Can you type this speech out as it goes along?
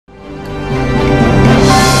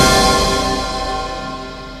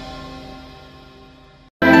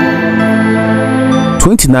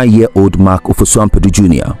29-year-old Mark Ofosu-Ampadu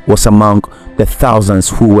Jr. was among the thousands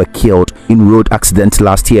who were killed in road accidents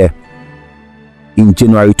last year. In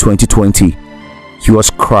January 2020, he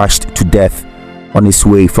was crushed to death on his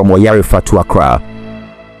way from Oyarifa to Accra.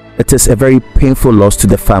 It is a very painful loss to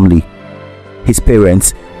the family. His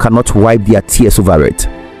parents cannot wipe their tears over it.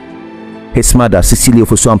 His mother, Cecilia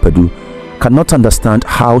Ofosu-Ampadu, cannot understand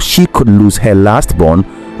how she could lose her last born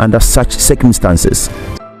under such circumstances.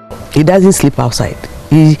 He doesn't sleep outside.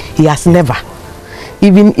 He has never.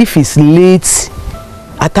 Even if he's late,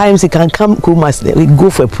 at times he can come home, we go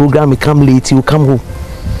for a program, he come late, he will come home.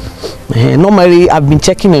 Normally, I've been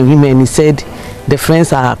checking on him and he said the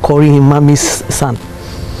friends are calling him Mommy's son.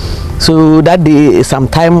 So that day,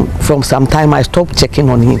 from some time, I stopped checking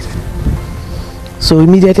on him. So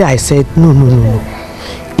immediately I said, no.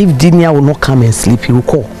 If Dinia will not come and sleep, he will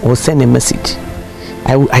call or send a message.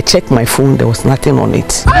 I checked my phone, there was nothing on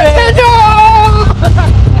it.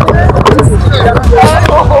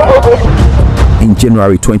 In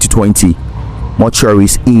January 2020,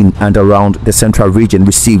 mortuaries in and around the central region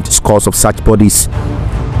received scores of such bodies.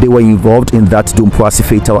 They were involved in that Dumpuasi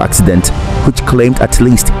fatal accident, which claimed at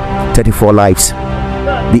least 34 lives.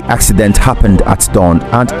 The accident happened at dawn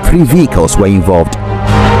and 3 vehicles were involved.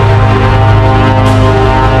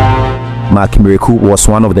 Mark Miracle was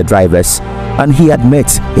one of the drivers, and he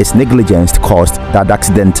admits his negligence caused that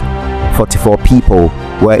accident. 44 people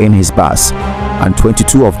were in his bus and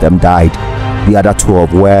 22 of them died. The other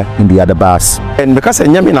 12 were in the other bus. And because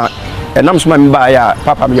I'm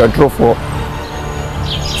Papa me drove for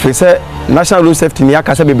national road safety ni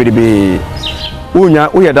akasa bebebe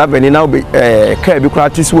uya da beni na car bi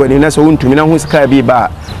practice wani na so untumi na hu car bi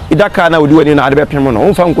ba ida car na odi wani na ade bepem no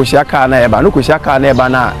umfa nkohia car na eba no kohia car na eba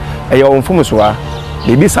na eye onfom so a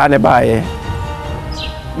bibi sa ne ba ye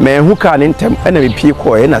me hu car ne ntem na me pie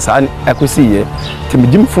ko ye na sa akosi ye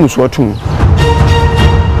timjim fom so atum.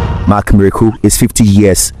 Mark Miracle is 50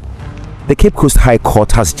 years. The Cape Coast High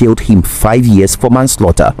Court has jailed him 5 years for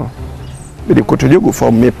manslaughter. The Kotojogo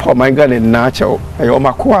for me, poor my gun and natural. I owe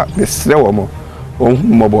my qua, the slow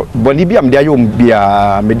mobile. Bolibiam, there you be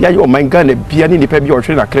a media, my gun, a piano, the pebby or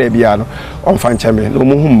train a crabiano on Fanchame, no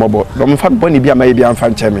mobile. Don't find Bonibia maybe on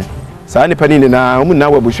Fanchame. Sani Panini now,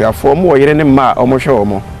 now we shall for more than ma or more show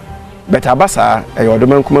more. But Abassa, a your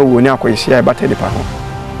domain come when you share but any paho.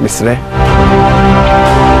 Miss Le.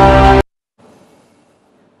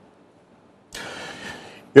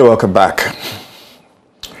 You're welcome back.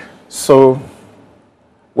 So,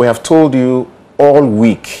 we have told you all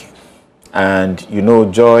week, and you know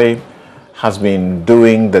Joy has been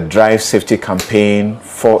doing the Drive Safety campaign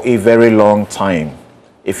for a very long time.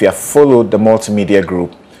 If you have followed the multimedia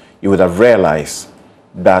group, you would have realized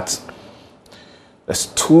that there's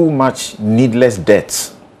too much needless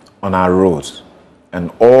death on our roads,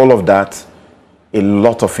 and all of that, a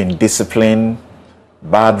lot of indiscipline,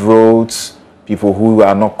 bad roads, people who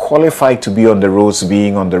are not qualified to be on the roads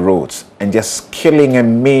being on the roads, and just killing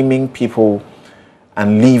and maiming people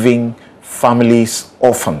and leaving families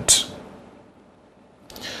orphaned.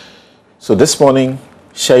 So this morning,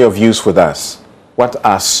 share your views with us. What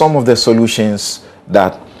are some of the solutions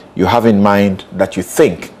that you have in mind that you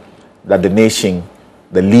think that the nation,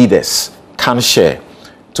 the leaders can share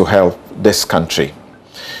to help this country?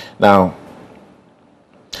 Now,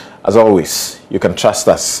 as always, you can trust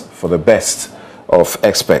us for the best of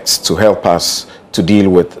experts to help us to deal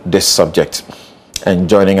with this subject. And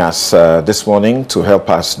joining us this morning to help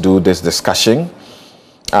us do this discussion,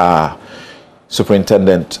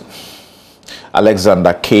 Superintendent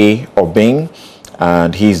Alexander K. Obing,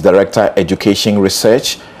 and he's Director Education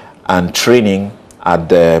Research and Training at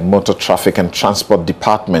the Motor Traffic and Transport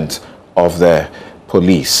Department of the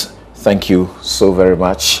Police. Thank you so very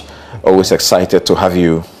much. Always excited to have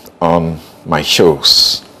you on my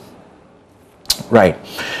shows. Right.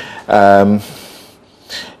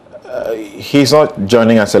 He's not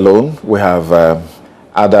joining us alone. We have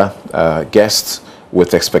other guests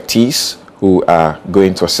with expertise who are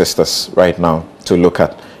going to assist us right now to look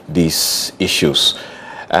at these issues.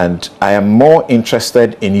 And I am more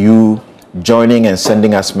interested in you joining and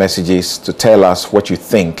sending us messages to tell us what you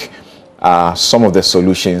think are some of the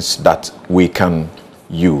solutions that we can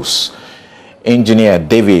use. Engineer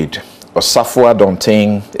David Osafua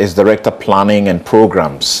Dontain is Director Planning and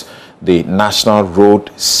Programs, the National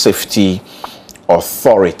Road Safety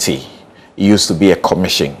Authority. It used to be a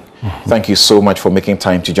commission. Thank you so much for making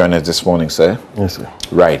time to join us this morning, sir. Yes, sir.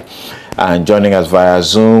 Right. And joining us via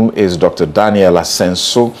Zoom is Dr. Daniel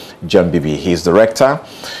Asenso Jambibi. He's Director,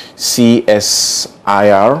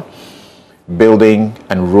 CSIR, Building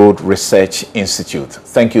and Road Research Institute.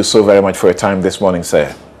 Thank you so very much for your time this morning,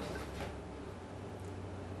 sir.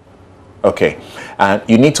 Okay, and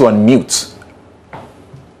you need to unmute.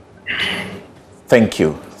 Thank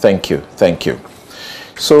you, thank you, thank you.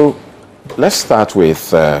 So let's start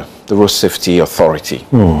with the Road Safety Authority.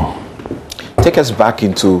 Take us back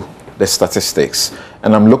into the statistics,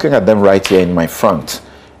 and I'm looking at them right here in my front,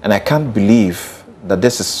 and I can't believe that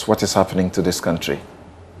this is what is happening to this country.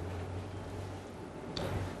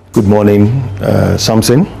 Good morning,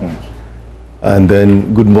 Samson, and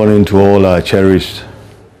then good morning to all our cherished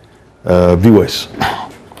viewers.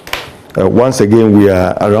 Once again, we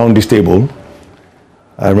are around this table.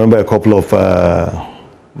 I remember a couple of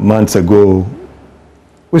months ago,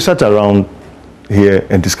 we sat around here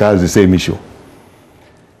and discussed the same issue.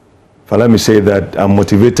 But let me say that I'm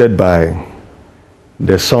motivated by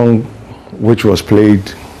the song which was played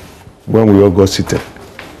when we all got seated.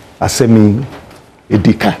 Asemi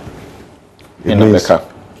Edika.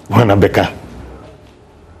 Wanabeka.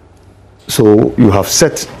 So you have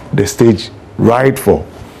set the stage right for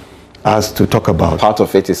us to talk about. Part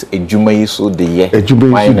of it is Ejumayisu Deye.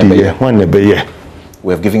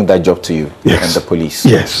 We have given that job to you, yes, and the police.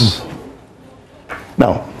 Yes.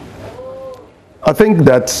 Now, I think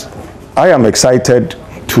that I am excited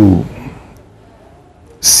to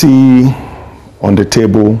see on the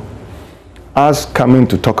table us coming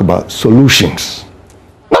to talk about solutions,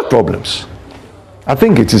 not problems. I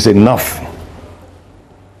think it is enough.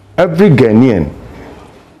 Every Ghanaian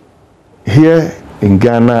here in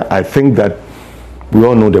Ghana, I think that we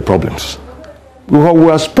all know the problems. We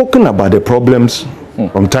have spoken about the problems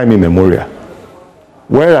from time immemorial.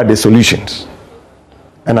 Where are the solutions?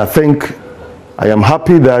 And I think I am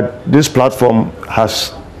happy that this platform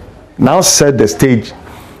has now set the stage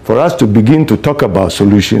for us to begin to talk about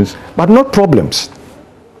solutions, but not problems.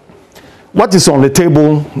 What is on the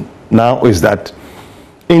table now is that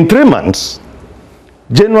in 3 months,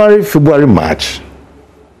 January, February, March,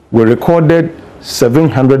 we recorded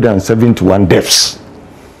 771 deaths.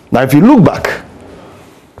 Now, if you look back,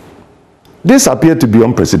 this appeared to be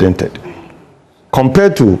unprecedented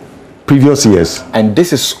compared to previous years. And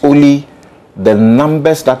this is only the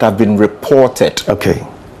numbers that have been reported. Okay.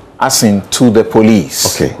 As in to the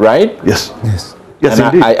police. Okay. Right? Yes. Yes. Yes,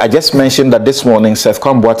 and indeed. I just mentioned that this morning, Seth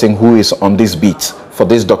Kwamboateng, who is on this beat for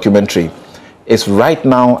this documentary, is right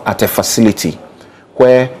now at a facility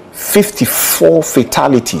where 54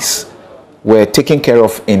 fatalities were taken care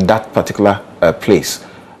of in that particular place.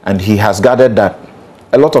 And he has gathered that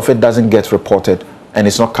a lot of it doesn't get reported and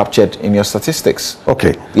it's not captured in your statistics.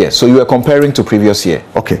 Okay. Yes, so you are comparing to previous year.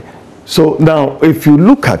 Okay. So now, if you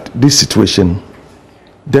look at this situation,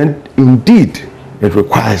 then indeed it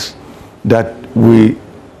requires that we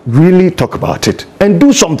really talk about it and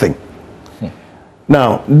do something.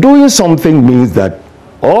 Now, doing something means that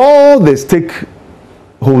all the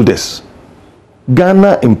stakeholders,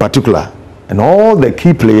 Ghana in particular, and all the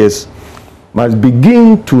key players must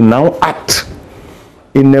begin to now act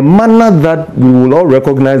in a manner that we will all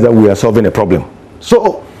recognize that we are solving a problem.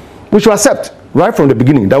 So we should accept right from the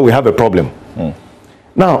beginning that we have a problem.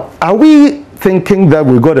 Now, are we thinking that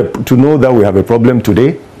we got to know that we have a problem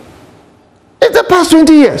today? It's the past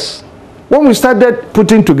 20 years when we started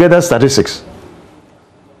putting together statistics.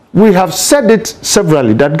 We have said it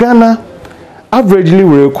severally that Ghana averagely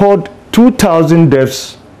will record 2,000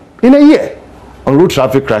 deaths in a year on road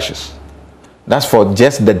traffic crashes. That's for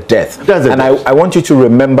just the death. And I want you to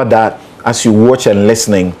remember that as you watch and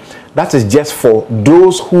listening, that is just for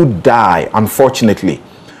those who die, unfortunately.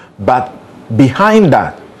 But behind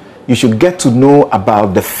that, you should get to know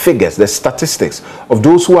about the figures, the statistics of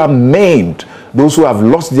those who are maimed, those who have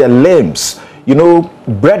lost their limbs, you know,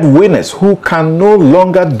 breadwinners who can no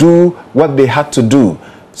longer do what they had to do.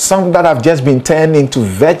 Some that have just been turned into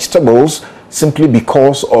vegetables simply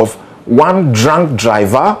because of one drunk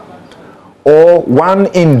driver or one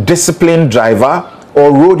indisciplined driver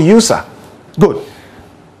or road user. Good.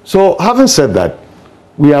 So having said that,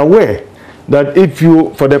 we are aware that if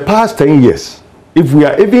you, for the past 10 years, if we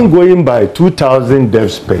are even going by 2,000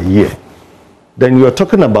 deaths per year, then you are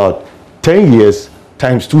talking about 10 years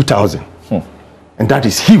times 2,000. And that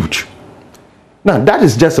is huge. Now, that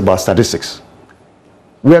is just about statistics.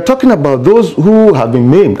 We are talking about those who have been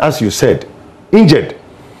maimed, as you said, injured,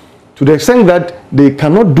 to the extent that they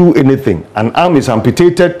cannot do anything. An arm is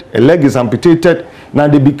amputated, a leg is amputated. Now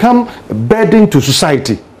they become a burden to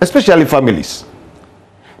society, especially families.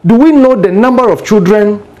 Do we know the number of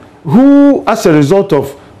children who, as a result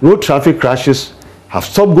of road traffic crashes, have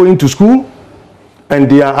stopped going to school and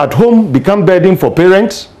they are at home, become burden for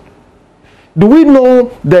parents? Do we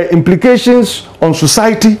know the implications on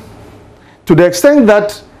society to the extent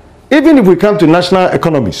that even if we come to national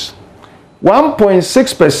economies,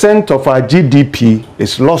 1.6% of our GDP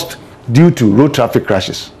is lost due to road traffic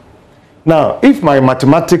crashes? Now, if my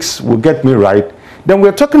mathematics will get me right, then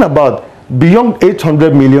we're talking about beyond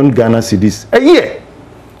 800 million Ghana cedis a year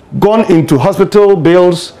gone into hospital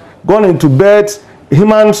bills, gone into beds,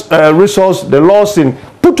 human resource, the loss in,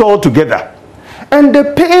 put all together. And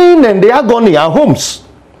the pain and the agony at homes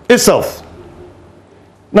itself.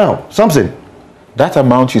 Now, something. That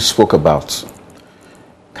amount you spoke about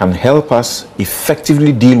can help us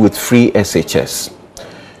effectively deal with free SHS,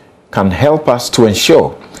 can help us to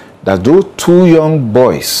ensure that those two young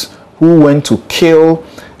boys who went to kill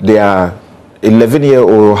their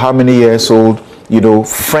 11-year-old or how many years old,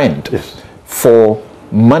 friend, yes, for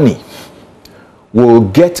money will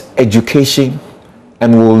get education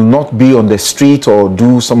and will not be on the street or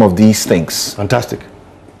do some of these things. Fantastic.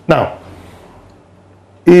 Now,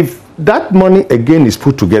 if that money again is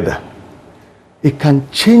put together, it can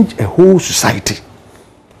change a whole society.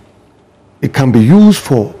 It can be used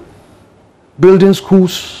for building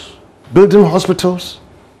schools, building hospitals,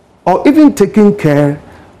 or even taking care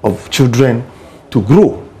of children to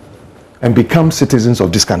grow and become citizens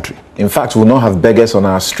of this country. In fact, we'll not have beggars on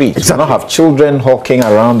our streets. Exactly. We'll not have children hawking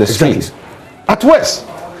around the streets. At worst,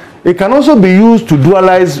 it can also be used to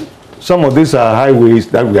dualize some of these highways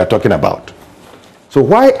that we are talking about. So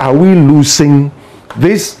why are we losing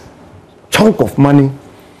this chunk of money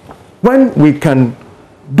when we can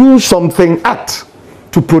do something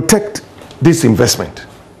to protect this investment?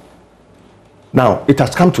 Now, it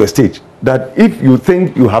has come to a stage that if you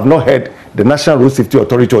think you have not heard the National Road Safety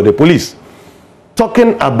Authority or the police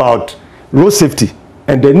talking about road safety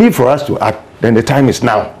and the need for us to act, then the time is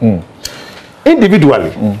now.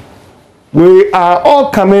 Individually, we are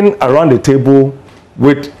all coming around the table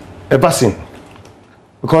with a vaccine.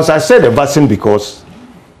 Because I said a vaccine because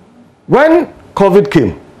when COVID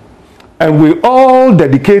came and we all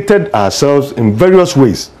dedicated ourselves in various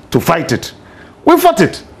ways to fight it, we fought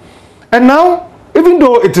it. And now, even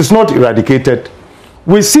though it is not eradicated,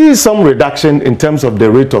 we see some reduction in terms of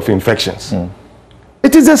the rate of infections.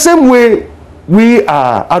 It is the same way we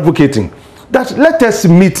are advocating that let us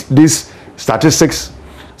meet these statistics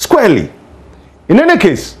squarely. In any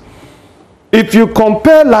case, if you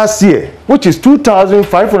compare last year, which is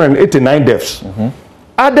 2,589 deaths,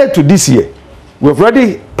 added to this year, we've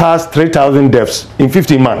already passed 3,000 deaths in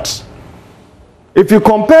 15 months. If you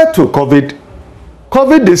compare to COVID,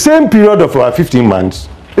 the same period of our 15 months,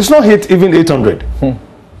 it's not hit even 800.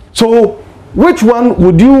 So, which one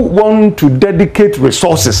would you want to dedicate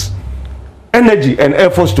resources, energy, and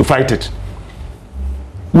efforts to fight it?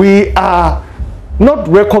 We are not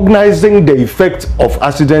recognizing the effect of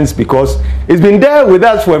accidents because it's been there with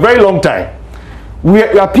us for a very long time. We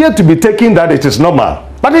appear to be taking that it is normal,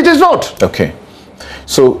 but it is not. Okay.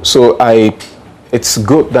 So it's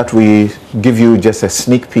good that we give you just a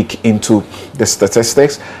sneak peek into the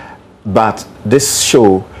statistics, but this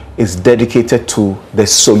show is dedicated to the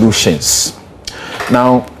solutions.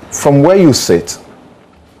 Now, from where you sit,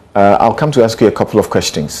 I'll come to ask you a couple of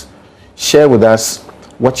questions. Share with us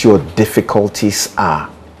what your difficulties are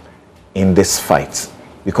in this fight,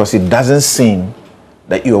 because it doesn't seem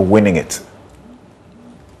that you're winning it.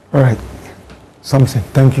 All right. Something.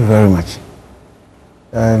 Thank you very much.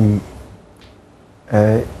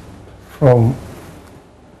 From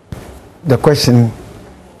the question,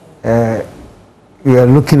 we are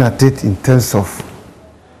looking at it in terms of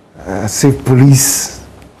safe police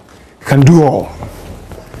can do all,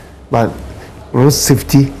 but road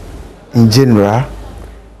safety in general,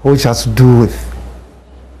 which has to do with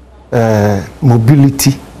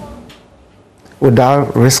mobility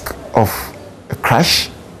without risk of a crash,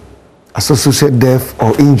 associated death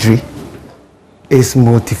or injury, is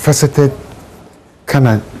multifaceted kind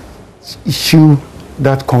of issue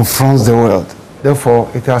that confronts the world. Therefore,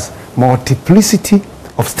 it has multiplicity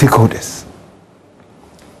of stakeholders.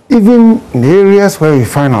 Even in the areas where we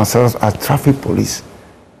find ourselves as traffic police,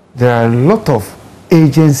 there are a lot of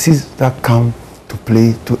agencies that come to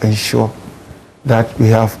play to ensure that we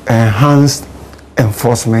have enhanced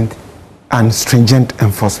enforcement and stringent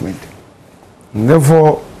enforcement. And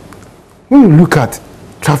therefore, when you look at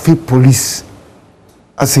traffic police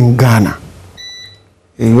as in Ghana,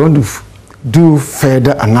 you want to do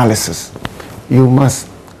further analysis, you must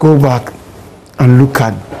go back and look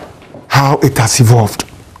at how it has evolved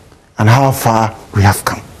and how far we have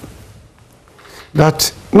come.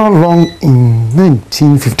 That not long in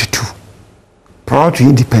 1952, prior to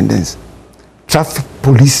independence, traffic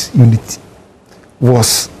police unit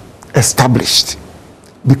was established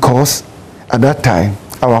because at that time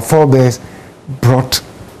our forebears brought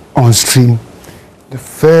on stream the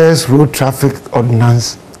first road traffic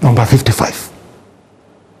ordinance number 55.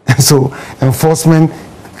 And so enforcement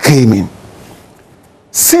came in.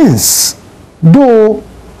 Since, though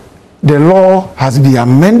the law has been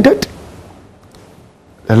amended,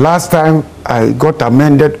 the last time I got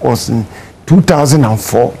amended was in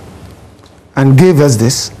 2004 and gave us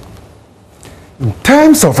this. In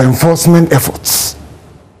terms of enforcement efforts,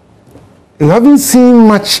 you haven't seen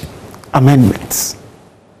much amendments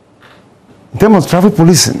in terms of traffic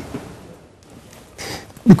policing,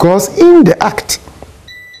 because in the act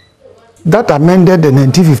that amended the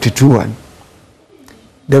 1952 one,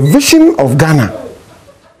 the vision of Ghana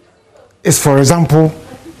is, for example,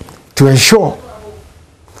 to ensure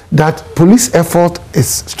that police effort is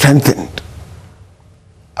strengthened,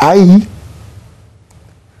 i.e.,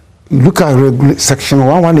 you look at section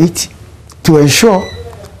 118 to ensure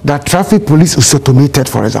that traffic police is automated,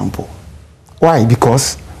 for example. Why?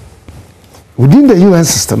 Because within the UN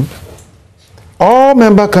system, all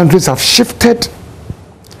member countries have shifted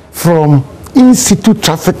from in situ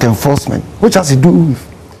traffic enforcement, which has to do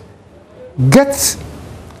with get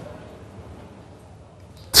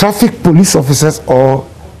traffic police officers or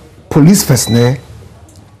police personnel,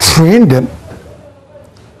 train them,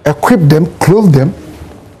 equip them, clothe them,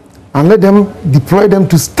 and let them deploy them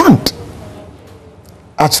to stand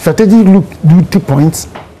at strategic duty points,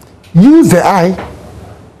 use the eye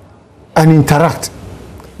and interact.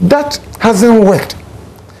 That hasn't worked.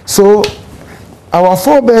 So our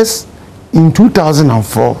forebears in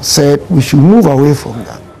 2004 said we should move away from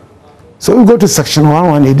that. So we go to section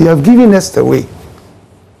 118. They have given us the way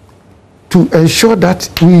to ensure that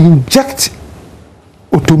we inject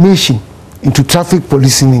automation into traffic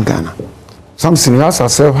policing in Ghana. Something we ask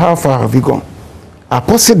ourselves, how far have we gone? I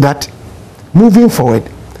posit that moving forward,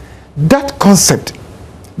 that concept,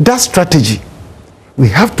 that strategy, we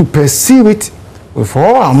have to pursue it with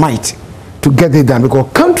all our might to get it done,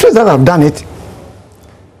 because countries that have done it,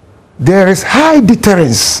 there is high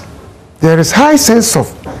deterrence, there is high sense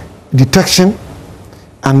of detection,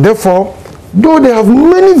 and therefore, though they have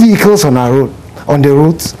many vehicles on our road, on the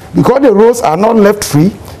roads, because the roads are not left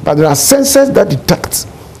free, but there are sensors that detect,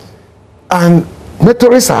 and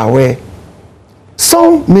motorists are aware.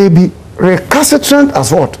 Some may be recalcitrant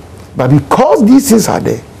as what, but because these things are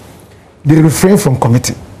there, they refrain from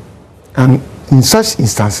committing. And in such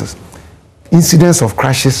instances, incidents of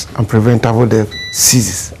crashes and preventable death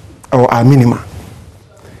ceases or are minimal.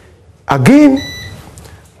 Again,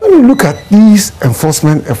 when you look at these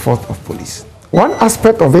enforcement efforts of police, one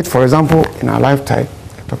aspect of it, for example, in our lifetime,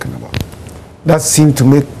 we're talking about, that seemed to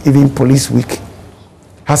make even police weak,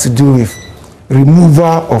 has to do with removal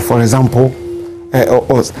of, for example,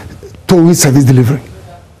 or towing service delivery.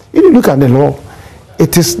 If you look at the law,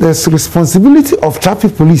 it is the responsibility of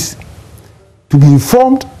traffic police to be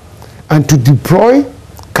informed and to deploy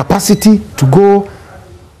capacity to go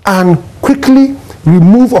and quickly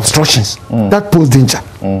remove obstructions that pose danger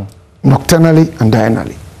nocturnally and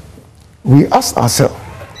diurnally. We ask ourselves,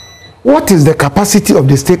 what is the capacity of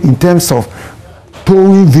the state in terms of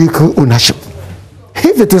towing vehicle ownership?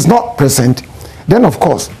 If it is not present, then of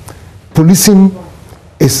course, policing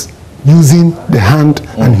is using the hand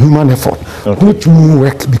and human effort, which won't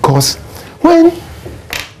work, because when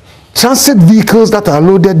transit vehicles that are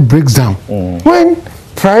loaded breaks down, when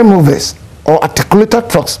prime movers or articulated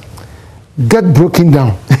trucks get broken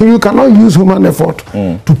down, you cannot use human effort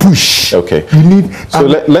to push. Okay. You need, so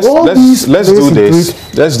let's do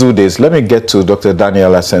this. Let's do this. Let me get to Dr.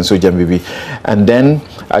 Daniel Asenso Jambibi, and then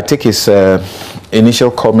I take his initial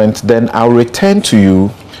comment. Then I'll return to you,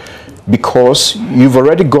 because you've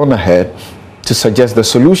already gone ahead to suggest the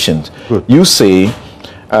solutions. Good. You say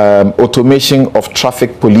automation of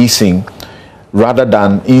traffic policing rather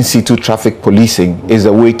than in situ traffic policing is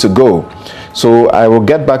the way to go. So I will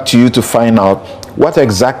get back to you to find out what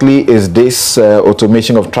exactly is this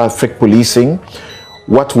automation of traffic policing,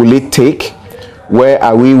 what will it take, where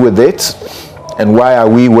are we with it, and why are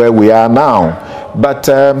we where we are now. But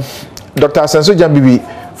Dr. Asenso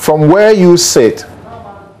Jambibi, from where you sit,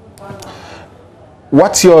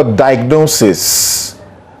 what's your diagnosis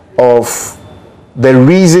of the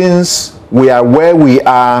reasons we are where we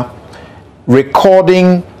are,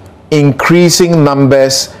 recording increasing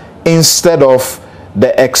numbers instead of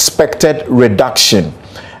the expected reduction?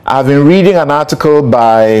 I've been reading an article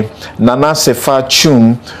by Nana Sefa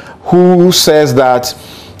Chum, who says that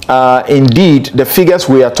indeed the figures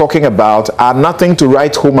we are talking about are nothing to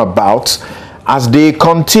write home about, as they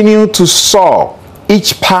continue to soar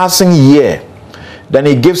each passing year. Then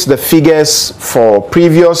he gives the figures for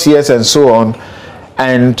previous years and so on,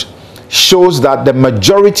 and shows that the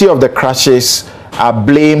majority of the crashes are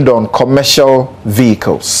blamed on commercial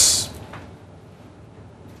vehicles.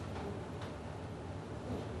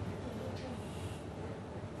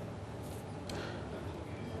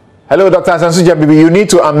 Hello, Dr. Asansuja Bibi, you need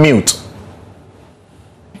to unmute.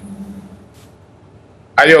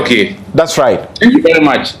 Are you okay? That's right. Thank you very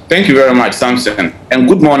much. Thank you very much, Samson. And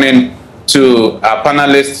good morning to our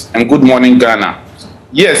panelists, and good morning, Ghana.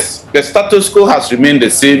 Yes, the status quo has remained the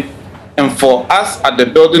same. And for us at the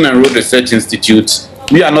Building and Road Research Institute,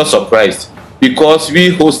 we are not surprised because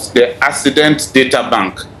we host the Accident Data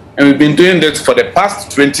Bank. And we've been doing this for the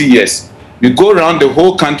past 20 years. We go around the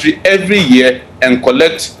whole country every year and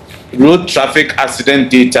collect road traffic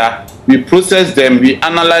accident data. We process them, we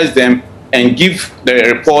analyze them, and give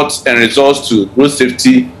the reports and results to Road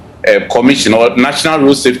Safety Commission, or National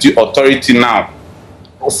Road Safety Authority now,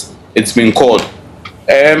 it's been called.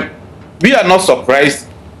 We are not surprised,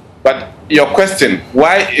 but your question,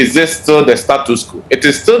 why is this still the status quo? It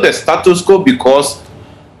is still the status quo because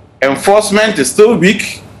enforcement is still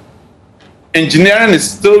weak, engineering is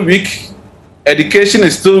still weak, education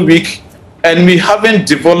is still weak, and we haven't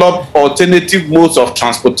developed alternative modes of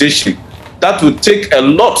transportation that would take a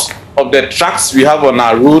lot of the trucks we have on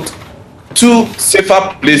our road to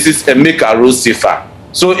safer places and make our roads safer.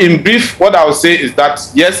 So in brief, what I would say is that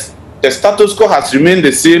yes, the status quo has remained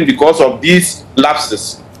the same because of these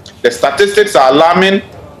lapses. The statistics are alarming,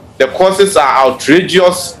 the causes are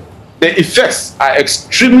outrageous, the effects are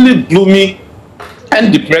extremely gloomy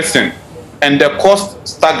and depressing, and the cost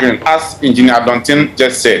staggering, as Engineer Dontin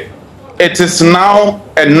just said. It is now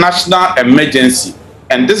a national emergency,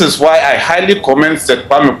 and this is why I highly commend Seth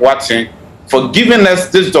Kwame Boateng for giving us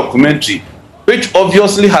this documentary, which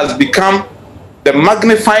obviously has become the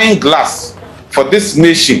magnifying glass for this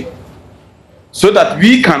nation, so that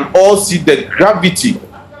we can all see the gravity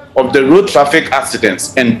of the road traffic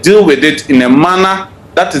accidents and deal with it in a manner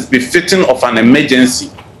that is befitting of an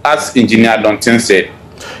emergency, as Engineer Dontin said.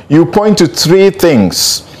 You point to three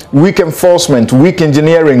things: weak enforcement, weak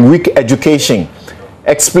engineering, weak education.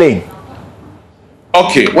 Explain.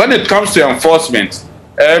 Okay, when it comes to enforcement,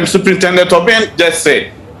 Superintendent Obeng just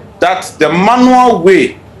said that the manual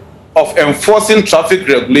way of enforcing traffic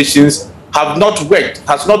regulations has not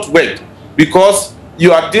worked, because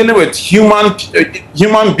you are dealing with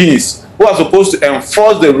human beings who are supposed to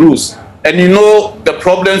enforce the rules. And you know the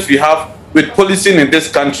problems we have with policing in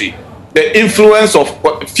this country. The influence of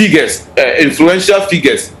figures, influential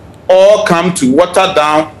figures, all come to water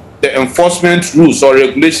down the enforcement rules or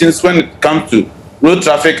regulations when it comes to road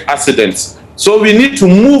traffic accidents. So we need to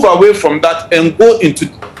move away from that and go into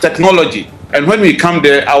technology. And when we come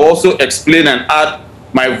there, I'll also explain and add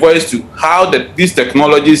my voice to how these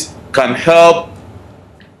technologies can help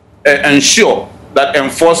ensure that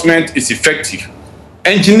enforcement is effective.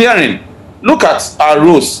 Engineering, look at our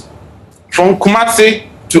roads from Kumasi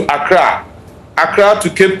to Accra, Accra to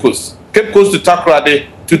Cape Coast, Cape Coast to Takoradi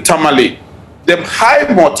to Tamale. The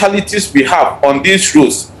high mortalities we have on these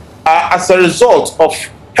roads are as a result of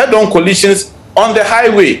head-on collisions on the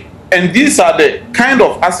highway. And these are the kind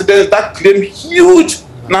of accidents that claim huge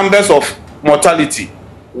numbers of mortality.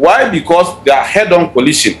 Why? Because they are head-on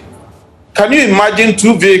collision. Can you imagine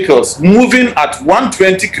two vehicles moving at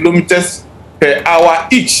 120 kilometers per hour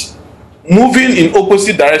each, moving in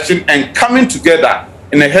opposite direction and coming together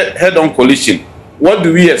in a head-on collision? What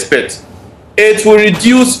do we expect? It will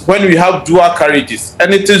reduce when we have dual carriages,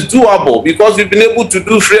 and it is doable because we've been able to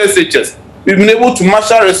do free SHS. We've been able to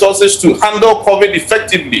marshal resources to handle COVID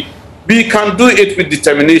effectively. We can do it with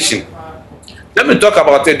determination. Let me talk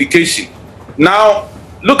about education. Now,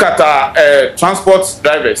 look at our transport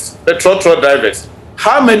drivers, the trotro drivers.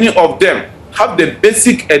 How many of them have the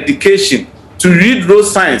basic education to read road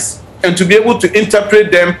signs and to be able to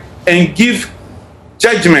interpret them and give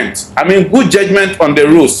judgment, good judgment on the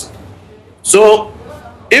roads? So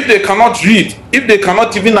if they cannot read, if they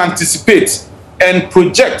cannot even anticipate and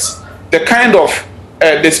project the kind of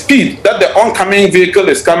the speed that the oncoming vehicle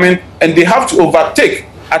is coming, and they have to overtake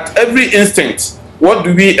at every instant, what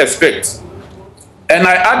do we expect? And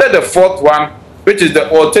I added the fourth one, which is the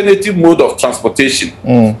alternative mode of transportation.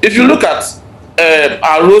 If you look at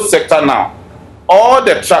our road sector now, all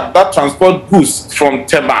the trucks that transport goods from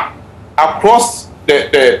Tema across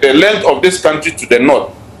the length of this country to the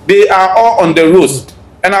north, they are all on the roads.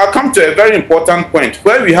 And I'll come to a very important point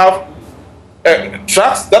where we have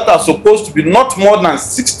trucks that are supposed to be not more than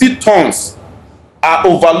 60 tons are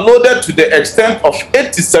overloaded to the extent of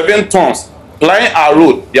 87 tons plying our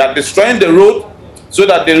road. They are destroying the road, so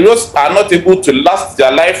that the roads are not able to last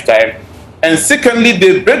their lifetime. And secondly,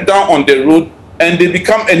 they break down on the road and they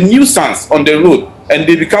become a nuisance on the road and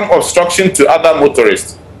they become obstruction to other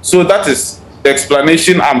motorists. So that is the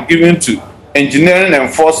explanation I'm giving to engineering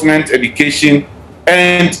enforcement education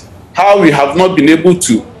and how we have not been able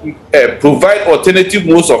to provide alternative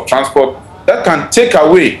modes of transport that can take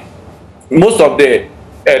away most of the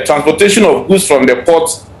transportation of goods from the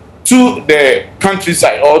ports to the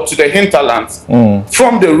countryside or to the hinterlands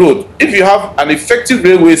from the road. If you have an effective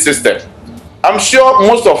railway system, I'm sure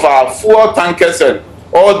most of our fuel tankers and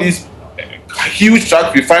all these huge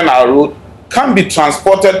trucks we find on our road can be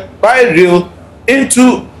transported by rail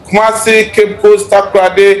into Kumasi, Cape Coast,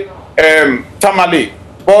 Takoradi, Tamale,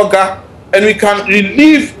 Bolga, and we can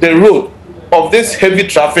relieve the road of this heavy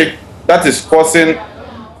traffic that is causing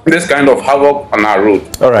this kind of havoc on our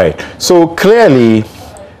road. All right. So clearly,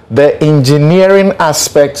 the engineering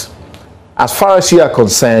aspect, as far as you are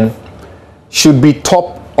concerned, should be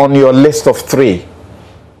top on your list of 3.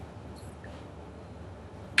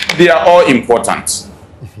 They are all important.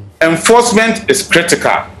 Enforcement is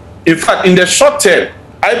critical. In fact, in the short term,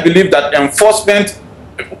 I believe that enforcement,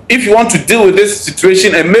 if you want to deal with this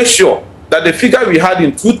situation and make sure that the figure we had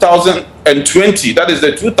in 2020, that is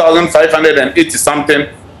the 2,580 something,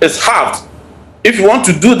 is halved. If you want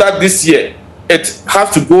to do that this year, it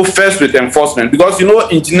has to go first with enforcement, because you know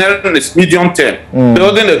engineering is medium term.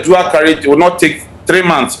 Building a dual carriage will not take 3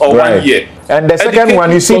 months or 1 year. And the second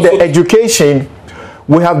one, you see the education.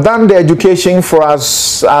 We have done the education for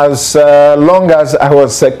as long as I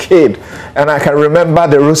was a kid, and I can remember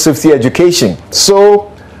the road safety education.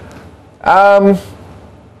 So,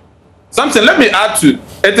 something let me add to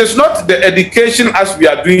it is not the education as we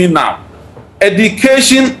are doing now.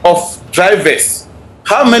 Education of drivers.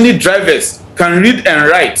 How many drivers can read and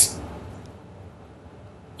write?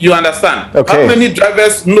 You understand? Okay. How many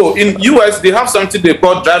drivers know? In US, they have something they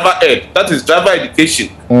call driver ed. That is driver education.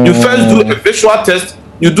 You first do a visual test,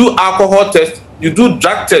 you do alcohol test, you do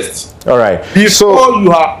drug test. All right. Before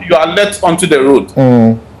you are let onto the road.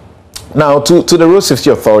 Now, to the Road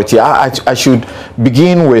Safety Authority, I should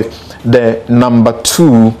begin with the number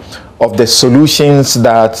 2 of the solutions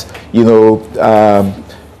that, you know,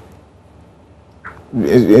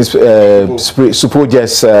 Supo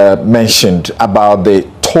just mentioned about the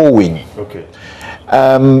towing. Okay.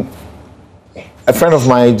 A friend of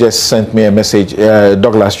mine just sent me a message,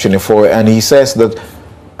 Douglas 24, and he says that,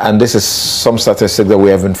 and this is some statistic that we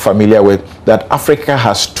have been familiar with, that Africa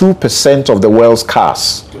has 2% of the world's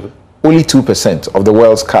cars. Only 2% of the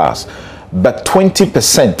world's cars, but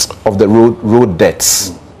 20% of the road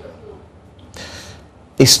deaths.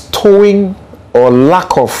 Is towing or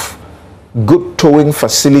lack of good towing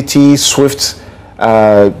facilities,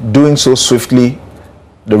 doing so swiftly,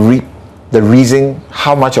 the reason?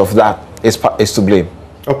 How much of that is to blame?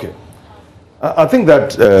 Okay. I think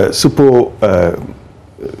that Supo,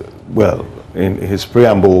 well, in his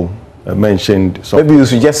preamble, mentioned something. Maybe you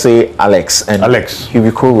should just say Alex, and Alex. He'll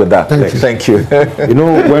be cool with that. Thank you. You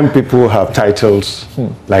know, when people have titles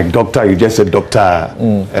like doctor, you just said doctor,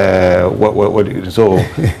 so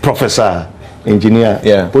professor,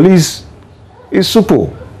 engineer, police is Supo,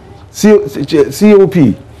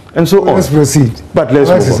 COP, and so on. Let's proceed. But let's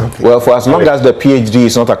move on. Well, for as long as the PhD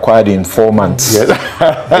is not acquired in 4 months, it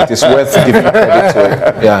is worth giving credit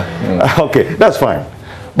to it. Yeah. Okay, that's fine.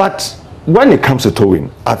 But when it comes to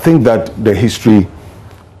towing, I think that the history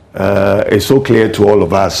is so clear to all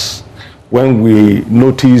of us when we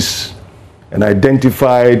notice and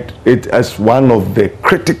identified it as one of the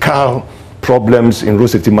critical problems in road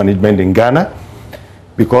safety management in Ghana,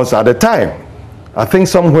 because at the time, I think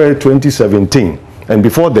somewhere 2017, and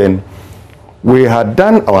before then, we had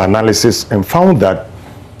done our analysis and found that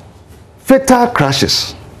fatal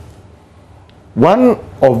crashes, one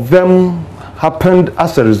of them happened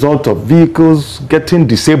as a result of vehicles getting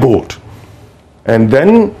disabled. And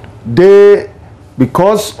then they,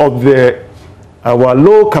 because of our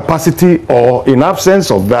low capacity, or in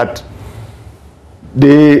absence of that,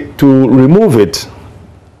 to remove it,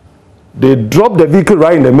 they drop the vehicle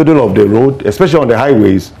right in the middle of the road, especially on the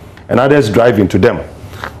highways, and others drive into them,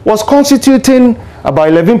 was constituting about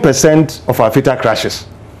 11% of our fatal crashes.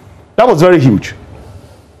 That was very huge.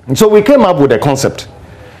 And so we came up with a concept.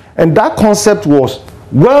 And that concept was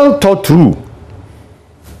well thought through,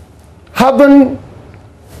 having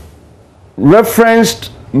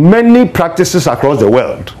referenced many practices across the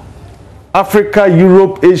world, Africa,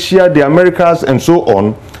 Europe, Asia, the Americas, and so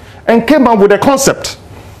on, and came up with a concept.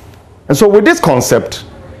 And so with this concept,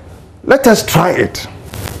 let us try it.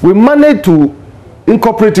 We managed to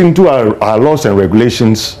incorporate into our laws and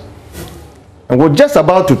regulations and we're just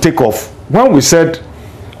about to take off when we said,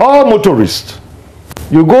 all motorists,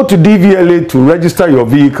 you go to DVLA to register your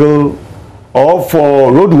vehicle or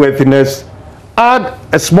for roadworthiness, add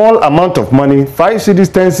a small amount of money, 5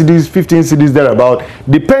 cedis, 10 cedis, 15 cedis, thereabout,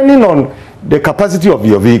 depending on the capacity of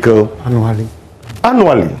your vehicle. Annually.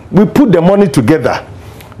 We put the money together.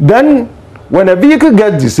 Then, when a vehicle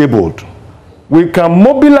gets disabled, we can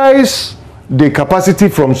mobilize the capacity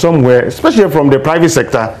from somewhere, especially from the private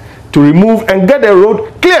sector, to remove and get the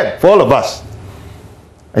road cleared for all of us.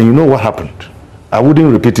 And you know what happened? I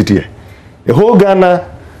wouldn't repeat it here. The whole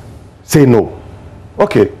Ghana say no.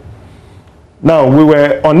 Okay. Now, we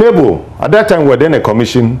were unable, at that time we were then a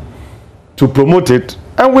commission, to promote it,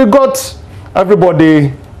 and we got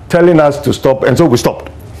everybody telling us to stop, and so we stopped.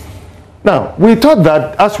 Now, we thought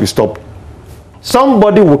that as we stopped,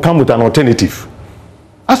 somebody will come with an alternative.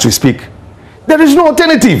 As we speak, there is no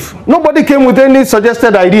alternative. Nobody came with any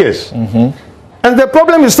suggested ideas. And the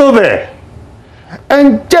problem is still there.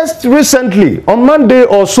 And just recently, on Monday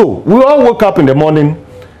or so, we all woke up in the morning,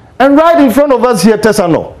 and right in front of us here,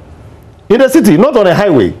 Tesano, in the city, not on a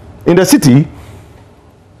highway, in the city,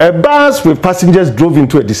 a bus with passengers drove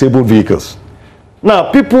into a disabled vehicles.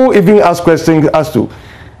 Now, people even ask questions as to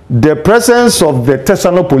the presence of the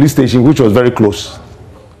Tesano police station, which was very close.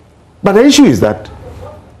 But the issue is that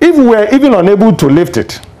if we were even unable to lift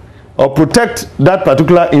it or protect that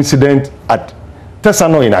particular incident at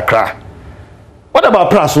Tesano in Accra, what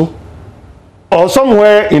about Praso or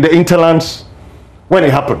somewhere in the interlands when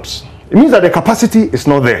it happens? It means that the capacity is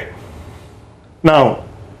not there. Now,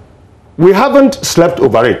 we haven't slept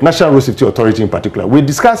over it, National Road Safety Authority in particular. We're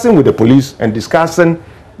discussing with the police and discussing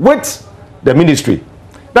with the ministry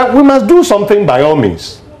that we must do something by all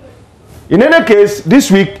means. In any case, this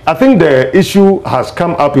week, I think the issue has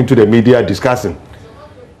come up into the media discussing.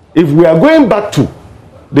 If we are going back to,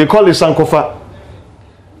 they call it Sankofa,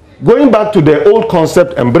 going back to the old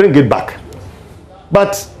concept and bring it back.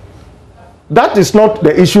 But that is not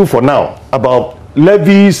the issue for now about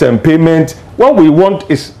levies and payment. What we want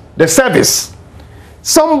is the service.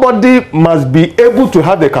 Somebody must be able to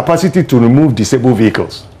have the capacity to remove disabled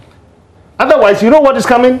vehicles. Otherwise, you know what is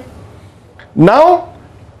coming? Now,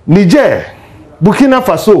 Niger, Burkina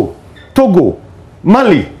Faso, Togo,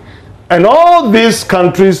 Mali, and all these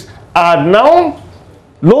countries are now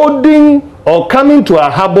loading or coming to our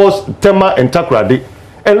harbors, Tema and Takoradi,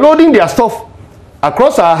 and loading their stuff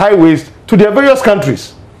across our highways to their various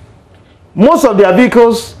countries. Most of their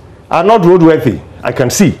vehicles are not roadworthy, I can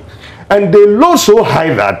see. And they load so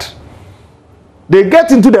high that they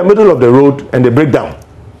get into the middle of the road and they break down.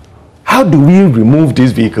 How do we remove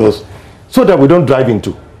these vehicles so that we don't drive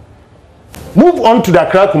into? Move on to the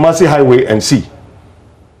Accra-Kumasi highway and see.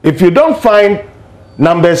 If you don't find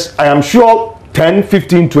numbers, I am sure 10,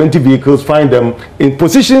 15, 20 vehicles find them in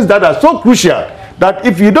positions that are so crucial that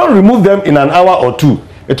if you don't remove them in an hour or two,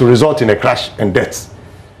 it will result in a crash and death.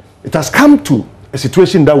 It has come to a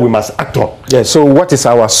situation that we must act on. Yeah, so what is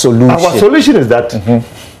our solution? Our solution is that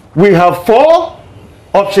we have 4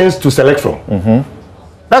 options to select from.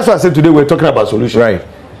 That's why I said today we're talking about solutions. Right.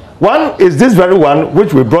 One is this very one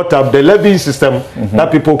which we brought up, the levy system that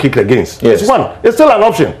people kick against. Yes. It's one. It's still an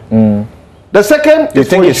option. The second you is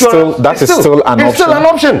think for it's still an option? It's still an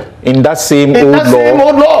option. In that same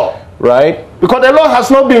old law. Right. Because the law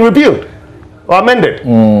has not been repealed or amended.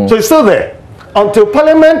 So it's still there. Until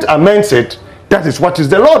Parliament amends it, that is what is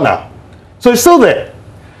the law now. So it's still there.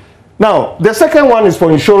 Now, the second one is for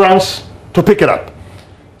insurance to pick it up.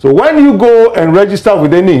 So when you go and register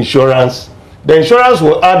with any insurance, the insurance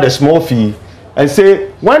will add a small fee and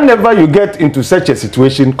say, whenever you get into such a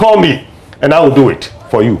situation, call me and I will do it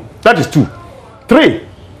for you. That is 2. 3,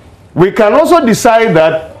 we can also decide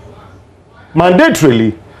that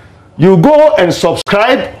mandatorily you go and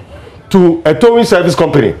subscribe to a towing service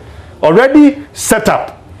company already set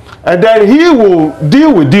up, and then he will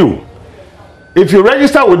deal with you. If you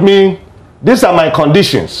register with me, these are my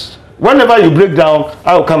conditions. Whenever you break down,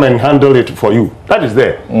 I will come and handle it for you. That is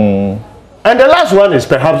there. And the last one is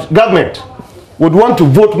perhaps government would want to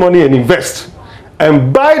vote money and invest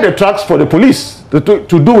and buy the trucks for the police to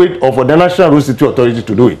do it, or for the National Road Safety Authority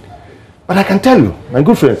to do it. But I can tell you, my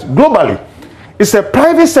good friends, globally, it's a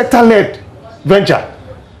private sector-led venture.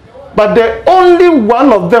 But the only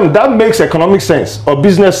one of them that makes economic sense or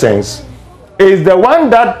business sense is the one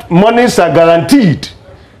that monies are guaranteed.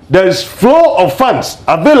 There is flow of funds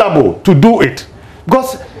available to do it.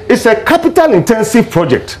 Because it's a capital-intensive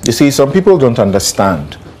project. You see, some people don't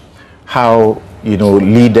understand how,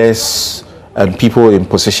 leaders and people in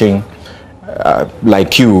position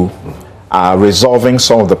like you are resolving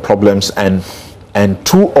some of the problems, and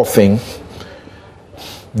too often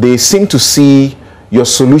they seem to see your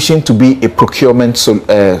solution to be a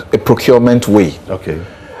procurement way. Okay.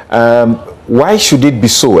 Why should it be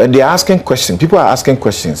so? And they're asking questions. People are asking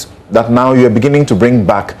questions that now you're beginning to bring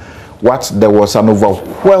back what there was an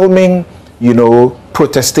overwhelming,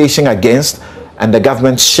 protestation against, and the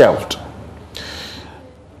government shelved.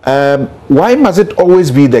 Why must it always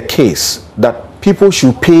be the case that people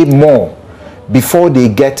should pay more before they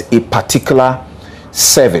get a particular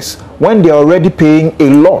service when they're already paying a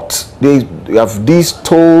lot? You have these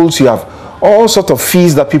tolls, you have all sorts of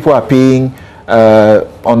fees that people are paying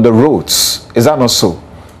on the roads. Is that not so?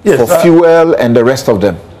 Yes, for fuel and the rest of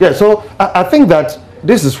them. Yeah, so I think that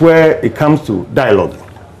this is where it comes to dialogue.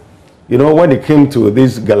 When it came to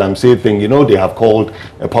this Galamsey thing, they have called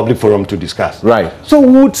a public forum to discuss. Right. So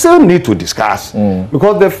we would still need to discuss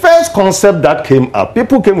because the first concept that came up,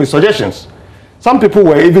 people came with suggestions. Some people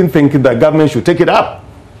were even thinking that government should take it up,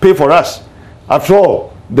 pay for us. After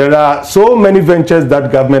all, there are so many ventures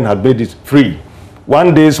that government had made it free.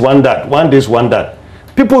 One this, one that, one this, one that.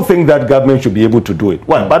 People think that government should be able to do it.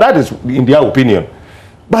 Well, but that is in their opinion.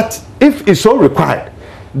 But if it's so required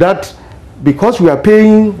that because we are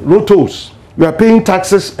paying road tolls, we are paying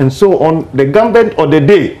taxes and so on, the government or the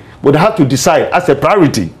day would have to decide as a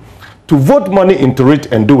priority to vote money into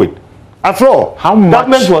it and do it. After all, how much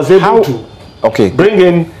government was able to bring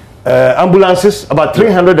in ambulances, about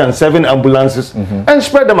 307 ambulances, and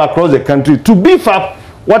spread them across the country to beef up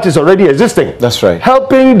what is already existing. That's right.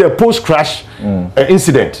 Helping the post-crash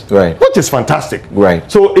incident, right, which is fantastic. Right.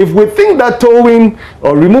 So if we think that towing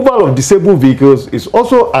or removal of disabled vehicles is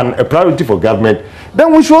also a priority for government,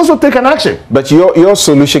 then we should also take an action. But your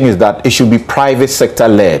solution is that it should be private sector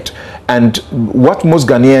led. And what most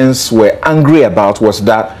Ghanaians were angry about was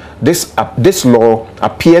that this law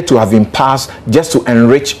appeared to have been passed just to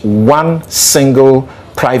enrich one single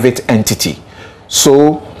private entity.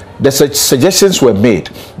 So the suggestions were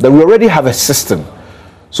made that we already have a system.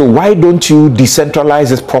 So why don't you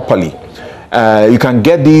decentralize it properly? You can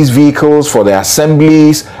get these vehicles for the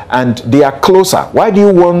assemblies and they are closer. Why do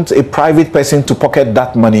you want a private person to pocket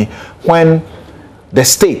that money when the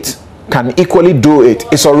state can equally do it?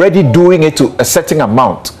 It's already doing it to a certain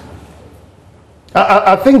amount.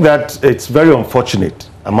 I think that it's very unfortunate,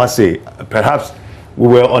 I must say. Perhaps we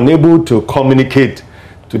were unable to communicate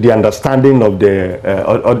to the understanding of the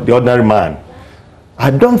ordinary man.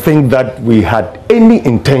 I don't think that we had any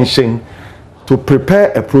intention to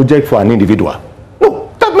prepare a project for an individual.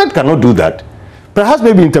 No, government cannot do that. Perhaps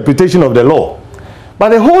maybe interpretation of the law. But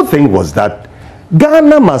the whole thing was that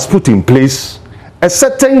Ghana must put in place a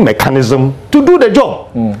certain mechanism to do the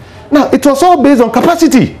job. Now, it was all based on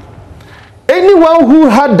capacity. Anyone who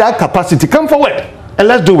had that capacity, come forward and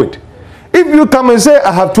let's do it. If you come and say,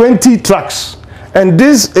 I have 20 trucks, and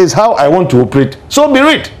this is how I want to operate, so be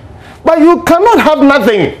it. But you cannot have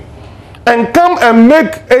nothing and come and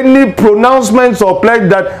make any pronouncements or pledge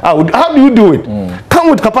that how do you do it?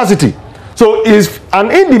 Come with capacity. So if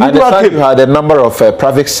an individual you had a number of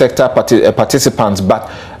private sector participants,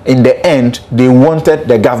 but in the end they wanted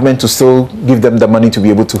the government to still give them the money to be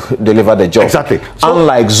able to deliver the job. Exactly. So,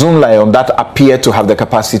 unlike Zoom Lion that appeared to have the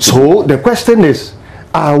capacity. So the question is,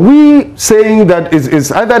 are we saying that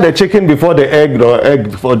it's either the chicken before the egg or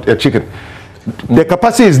egg before the chicken? The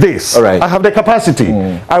capacity is this. All right. I have the capacity.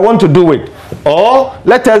 I want to do it. Or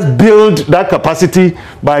let us build that capacity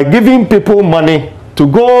by giving people money to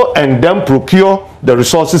go and then procure the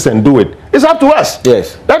resources and do it. It's up to us.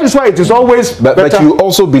 Yes. That is why it is always better. But you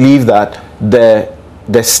also believe that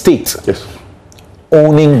the state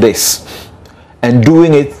owning this and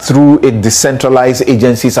doing it through a decentralized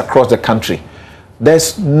agencies across the country,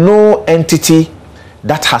 there's no entity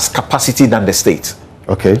that has capacity than the state.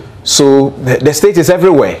 Okay. So the state is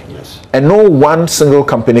everywhere. Yes. And no one single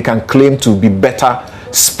company can claim to be better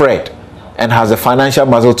spread and has a financial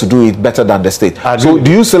muscle to do it better than the state. So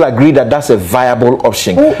do you still agree that that's a viable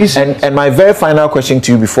option? And my very final question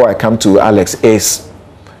to you before I come to Alex is,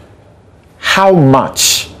 how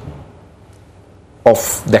much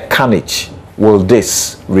of the carnage will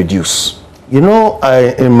this reduce? You know,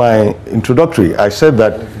 in my introductory, I said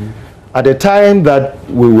that at the time that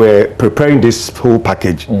we were preparing this whole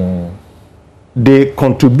package, the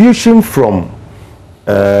contribution from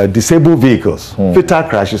disabled vehicles, fatal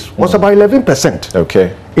crashes, was about 11%.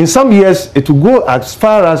 Okay. In some years, it will go as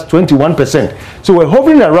far as 21%. So we're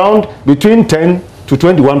hovering around between 10 to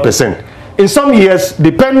 21%. In some years,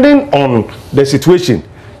 depending on the situation,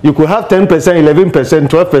 you could have 10%, 11%,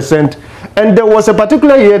 12%, and there was a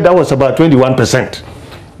particular year that was about 21%.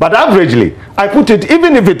 But averagely, I put it,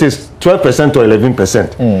 even if it is 12% or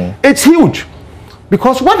 11%, it's huge.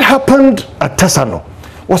 Because what happened at Tesano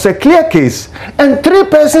was a clear case, and 3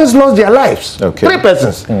 persons lost their lives. Okay. 3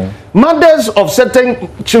 persons. Mothers of certain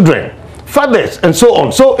children, fathers, and so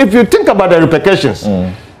on. So if you think about the repercussions,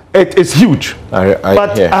 it is huge.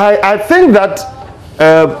 I think that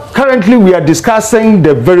currently we are discussing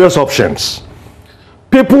the various options.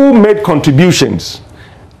 People made contributions,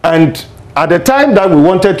 and at the time that we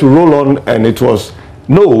wanted to roll on and it was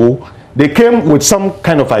no, they came with some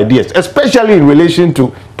kind of ideas, especially in relation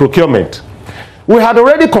to procurement. We had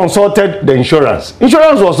already consulted the insurance.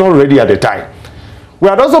 Insurance was not ready at the time. We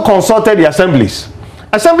had also consulted the assemblies.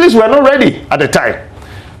 Assemblies were not ready at the time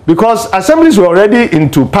because assemblies were already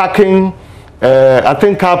into parking, I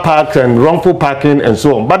think car parks and wrongful parking and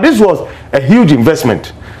so on. But this was a huge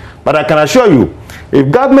investment. But I can assure you,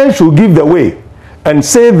 if government should give the way and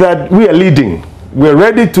say that we are leading, we're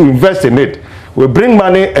ready to invest in it, we bring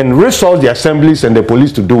money and resource the assemblies and the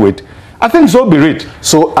police to do it, I think so be it.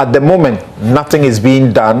 So at the moment, nothing is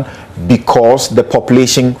being done because the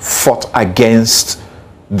population fought against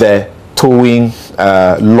the towing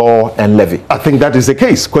law and levy. I think that is the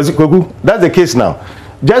case. That's the case now.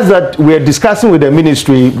 Just that we are discussing with the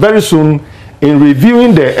ministry very soon in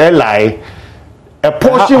reviewing the LI, a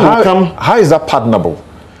portion will come. How is that pardonable?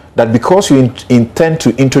 That because you intend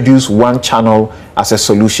to introduce one channel as a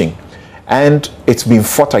solution and it's been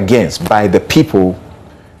fought against by the people,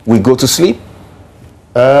 we go to sleep?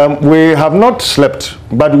 We have not slept,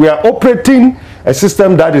 but we are operating a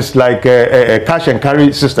system that is like a cash and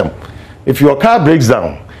carry system. If your car breaks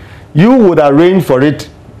down, you would arrange for it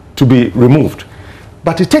to be removed.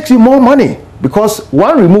 But it takes you more money because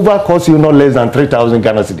one removal costs you not less than 3,000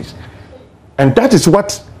 Ghana cedis. And that is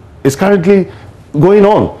what is currently going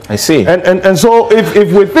on. I see. And so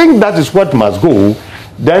if we think that is what must go,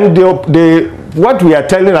 then what we are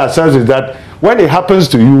telling ourselves is that when it happens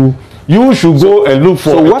to you, you should go and look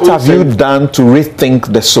for. So what have you done to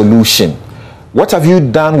rethink the solution? What have you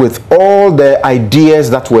done with all the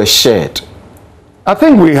ideas that were shared? I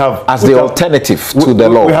think we have as the alternative to the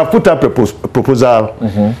law. We have put up a proposal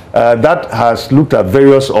that has looked at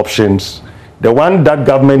various options. The one that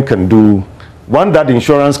government can do, one that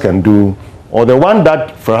insurance can do, or the one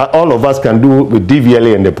that for all of us can do with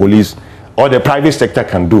DVLA and the police, or the private sector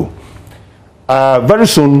can do. Very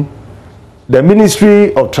soon, the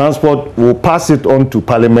Ministry of Transport will pass it on to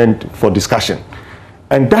Parliament for discussion.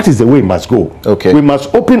 And that is the way it must go. Okay. We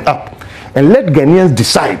must open up and let Ghanaians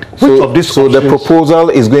decide which of these So the proposal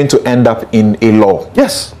is going to end up in a law?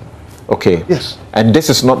 Yes. Okay. Yes. And this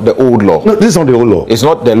is not the old law? No, this is not the old law. It's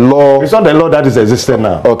not the law? It's not the law that is existing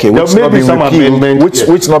now. Okay, which not been repealed,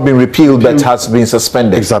 which not been repealed but has been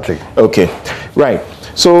suspended? Exactly. Okay, right.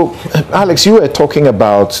 So, Alex, you were talking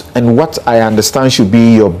about, and what I understand should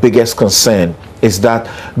be your biggest concern, is that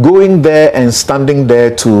going there and standing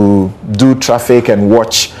there to do traffic and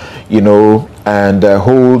watch, you know, and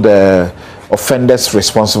hold offenders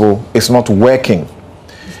responsible is not working.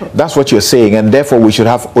 That's what you're saying, and therefore we should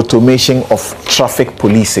have automation of traffic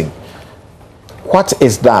policing. What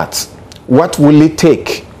is that? What will it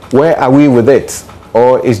take? Where are we with it?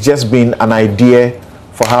 Or it's just been an idea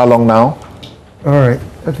for how long now? All right,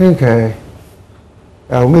 I think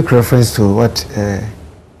I'll make reference to what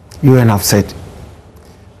UN have said.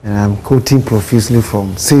 And I'm quoting profusely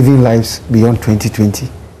from Saving Lives Beyond 2020,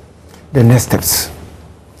 the next steps.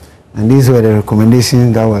 And these were the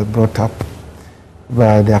recommendations that were brought up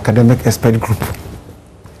by the academic expert group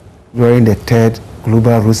during the 3rd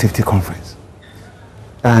Global Road Safety Conference.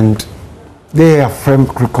 And they have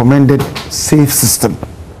recommended safe system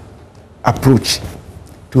approach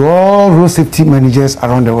to all road safety managers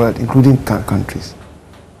around the world, including countries.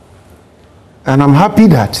 And I'm happy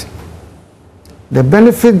that the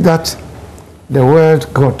benefit that the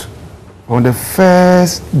world got from the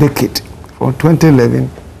first decade, from 2011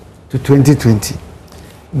 to 2020,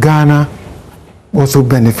 Ghana also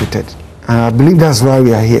benefited. And I believe that's why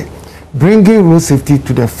we are here, bringing road safety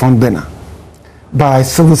to the front burner by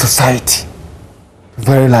civil society, to a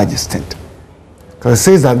very large extent. Because it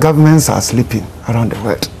says that governments are sleeping around the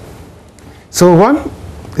world. So one,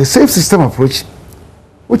 the safe system approach,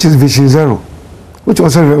 which is Vision Zero, which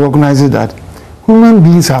also recognizes that human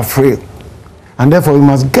beings are frail. And therefore we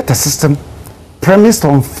must get a system premised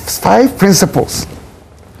on 5 principles.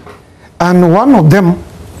 And one of them,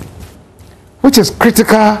 which is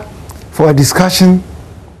critical for a discussion,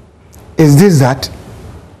 is this: that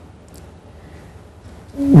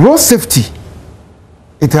road safety,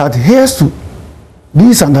 it adheres to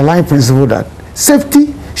these underlying principles that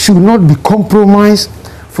safety should not be compromised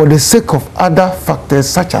for the sake of other factors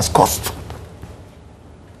such as cost.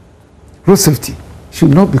 Road safety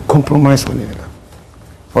should not be compromised for anything.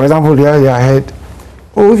 For example, the other day I heard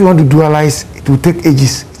oh, if you want to dualize, it will take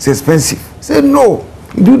ages, it's expensive. Say, no,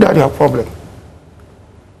 you do that, you have a problem.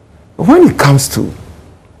 But when it comes to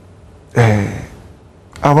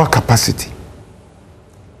our capacity,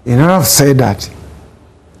 you know, I've said that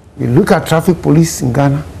you look at traffic police in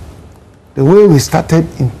Ghana, the way we started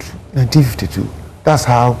in 1952, that's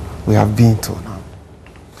how we have been till now.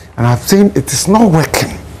 And I've seen it is not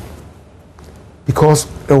working because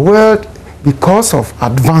the world, because of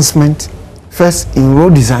advancement, first in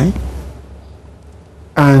road design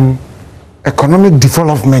and economic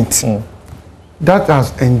development, that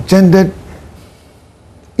has engendered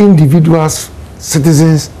individuals,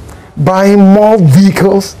 citizens buying more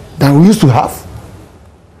vehicles than we used to have.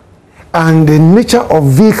 And the nature of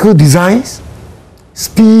vehicle designs,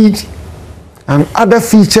 speed, and other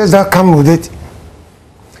features that come with it,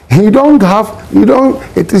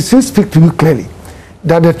 it should speak to you clearly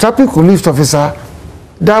that the traffic police officer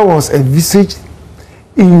that was envisaged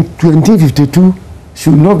in 2052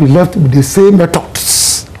 should not be left with the same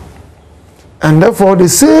methods. And therefore, the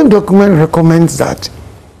same document recommends that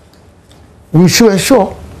we should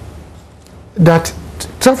ensure that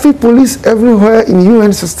traffic police everywhere in the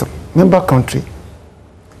UN system, member country,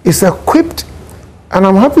 is equipped, and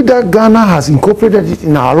I'm happy that Ghana has incorporated it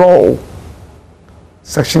in our law,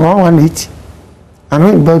 Section 118, and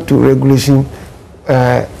went back to Regulation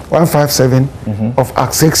 157 of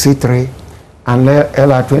Act 6C3 and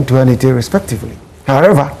LR 2180 respectively.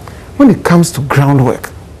 However, when it comes to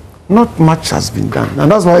groundwork, not much has been done,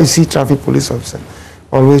 and that's why you see traffic police officers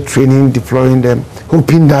always training, deploying them,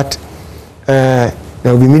 hoping that there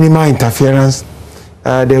will be minimal interference,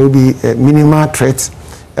 there will be minimal threats,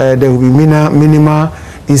 there will be minimal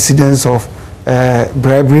incidents of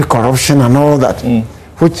bribery, corruption, and all that,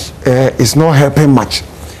 which is not helping much.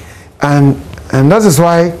 And that is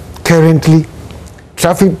why currently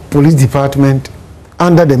Traffic Police Department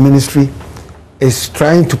under the ministry is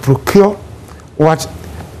trying to procure what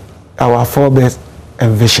our forebears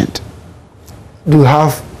envisioned. To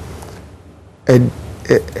have a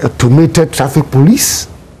automated traffic police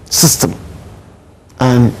system,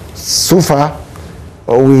 and so far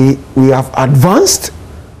we have advanced.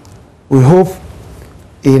 We hope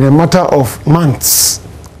in a matter of months,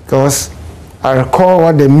 because I recall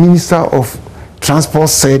what the Minister of Transport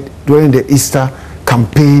said during the Easter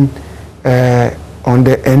campaign on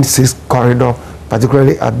the N6 corridor,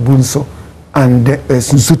 particularly at Bunso and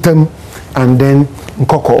Susutem and then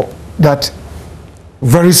Nkoko, that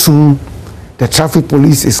very soon the traffic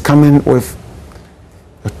police is coming with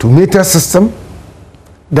a automated system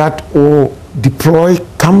that will deploy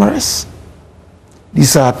cameras.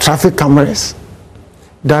 These are traffic cameras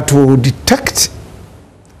that will detect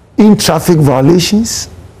in-traffic violations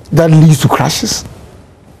that leads to crashes,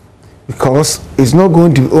 because it's not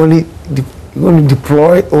going to only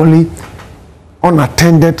deploy only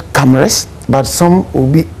unattended cameras, but some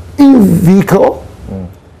will be in vehicle.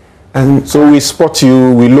 And so we spot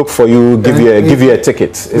you, we look for you, give you a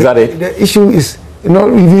ticket. Is that it? The issue is not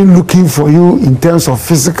even looking for you in terms of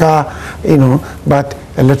physical, but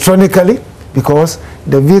electronically, because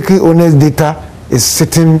the vehicle owner's data is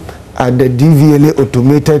sitting at the DVLA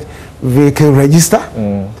automated vehicle register.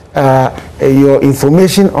 Your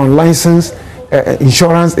information on license,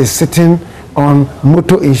 insurance is sitting on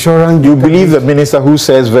motor insurance. You believe the minister who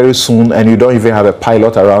says very soon, and you don't even have a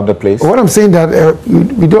pilot around the place? What I'm saying that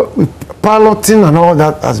piloting and all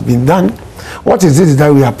that has been done. What is it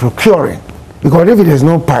that we are procuring? Because if there's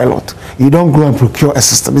no pilot, you don't go and procure a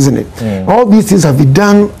system, isn't it? All these things have been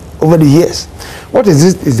done over the years. What is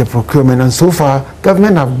it is the procurement, and so far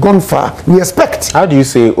government have gone far. We expect. How do you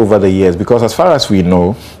say over the years? Because as far as we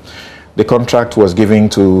know, the contract was given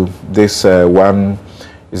to this one,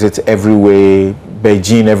 is it everywhere,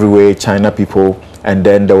 Beijing everywhere, China people, and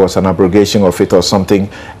then there was an abrogation of it or something,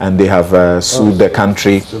 and they have sued the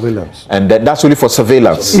country. Surveillance. And that's only for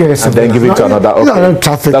surveillance. Yes, and then give it to another. Okay.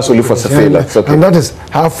 Traffic. That's only for surveillance. Okay. And that is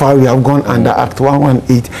how far we have gone under Act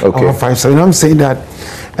 118, 157. I'm saying that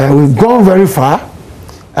we've gone very far,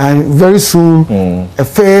 and very soon a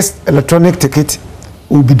first electronic ticket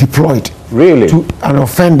will be deployed to an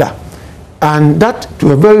offender, and that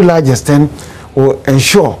to a very large extent will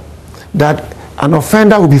ensure that an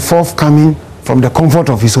offender will be forthcoming from the comfort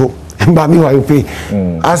of his home,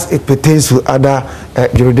 as it pertains to other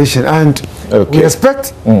jurisdictions. And we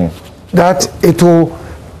expect that it will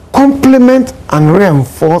complement and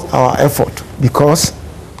reinforce our effort, because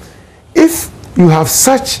if you have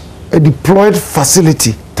such a deployed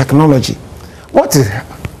facility technology, what is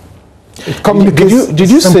Did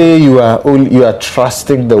you say you are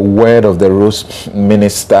trusting the word of the roads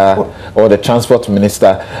minister or the transport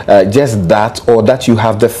minister, just that, or that you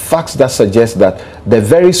have the facts that suggest that the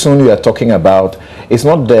very soon we are talking about is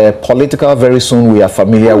not the political very soon we are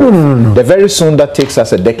familiar with? No. The very soon that takes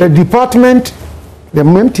us a decade. The department, the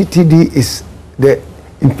MTTD is the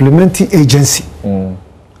implementing agency. And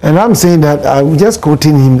I'm saying that, I'm just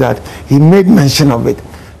quoting him that he made mention of it.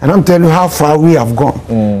 And I'm telling you how far we have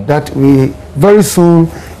gone. That we very soon,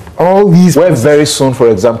 all these... Where very soon, for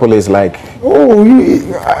example, is like...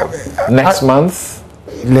 next month?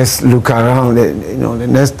 Let's look around, the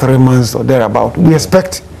next 3 months or thereabout. We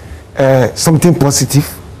expect something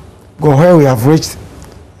positive. Go where we have reached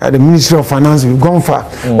at the Ministry of Finance, we've gone far.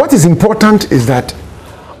 What is important is that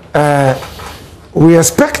we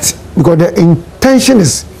expect, because the intention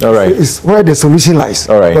is where the solution lies.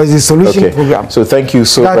 All right. There's a solution program. So thank you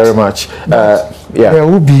so very much. There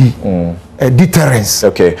will be a deterrence.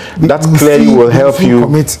 Okay, that clearly will help you.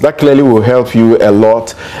 That clearly will help you a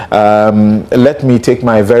lot. Let me take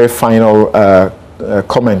my very final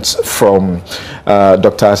comments from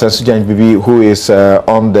Dr. Asensu Bibi, who is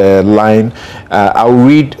on the line. I'll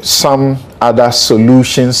read some other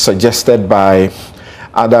solutions suggested by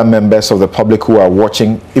other members of the public who are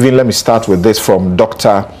watching. Even let me start with this from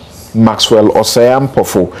Dr. Maxwell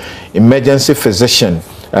Osayam-Pofu, emergency physician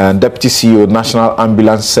and deputy CEO, National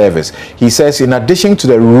Ambulance Service. He says, in addition to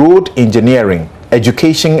the road engineering,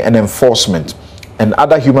 education and enforcement, and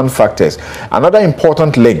other human factors, another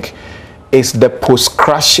important link is the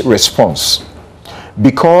post-crash response.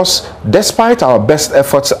 Because despite our best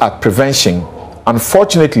efforts at prevention,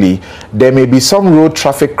 unfortunately, there may be some road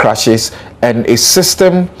traffic crashes, and a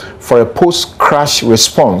system for a post-crash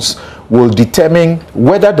response will determine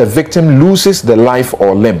whether the victim loses the life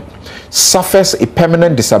or limb, suffers a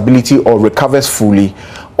permanent disability or recovers fully,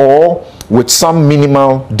 or with some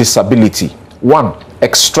minimal disability. 1.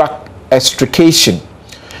 Extrication.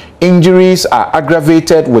 Injuries are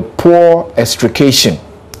aggravated with poor extrication.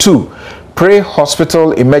 2.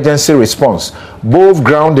 Pre-hospital emergency response. Both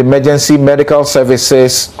ground emergency medical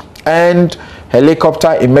services and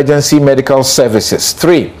helicopter emergency medical services.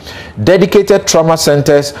 3. Dedicated trauma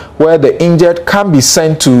centers where the injured can be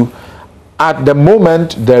sent to at the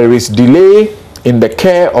moment there is delay in the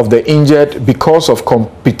care of the injured because of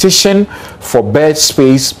competition for bed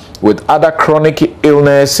space with other chronic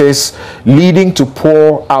illnesses leading to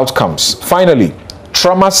poor outcomes. Finally,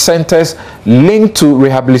 trauma centers linked to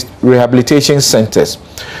rehabilitation centers.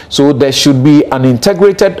 So there should be an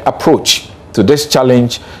integrated approach to this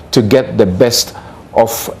challenge to get the best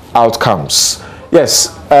of outcomes.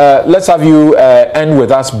 Yes, let's have you end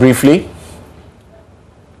with us briefly.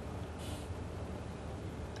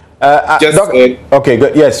 Okay,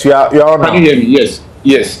 good. Yes, you are on now. Can you hear me?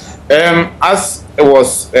 Yes. As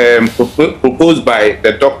was proposed by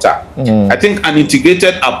the doctor, I think an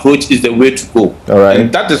integrated approach is the way to go. All right.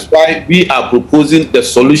 And that is why we are proposing the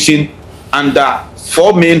solution under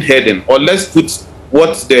 4 main heading, or let's put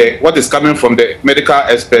what is coming from the medical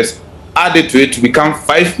experts added to it to become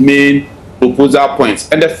 5 main proposal points.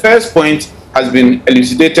 And the first point has been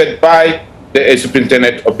elucidated by the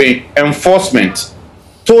superintendent of enforcement.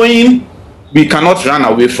 Towing, we cannot run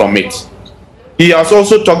away from it. He has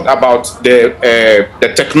also talked about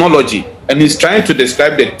the technology, and he's trying to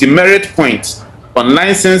describe the demerit points on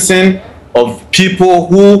licensing of people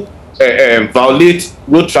who violate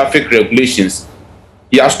road traffic regulations.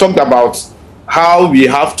 He has talked about how we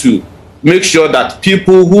have to make sure that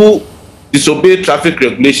people who disobey traffic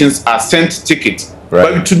regulations are sent tickets.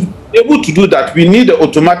 Right. But to be able to do that, we need the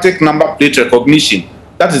automatic number plate recognition.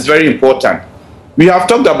 That is very important. We have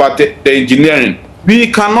talked about the engineering.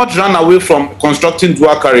 We cannot run away from constructing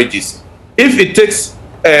dual carriages. If it takes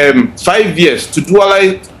 5 years to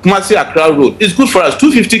dualize Kumasi Accra Road, it's good for us,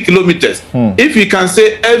 250 kilometers. If we can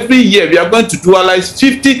say every year we are going to dualize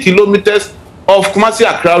 50 kilometers of Kumasi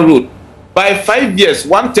Accra Road, by 5 years,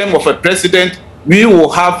 1 term of a president, we will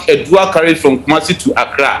have a dual carriage from Kumasi to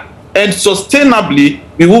Accra. And sustainably,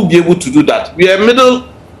 we will be able to do that. We are a middle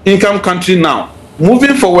income country now.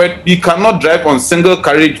 Moving forward, we cannot drive on single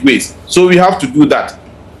carriageways, so we have to do that.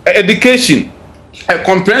 Education, a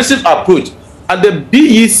comprehensive approach at the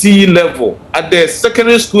BEC level, at the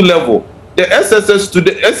secondary school level. The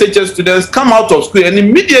SHS students come out of school and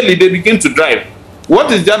immediately they begin to drive.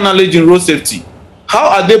 What is their knowledge in road safety?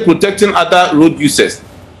 How are they protecting other road users?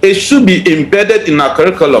 It should be embedded in our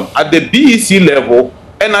curriculum at the BEC level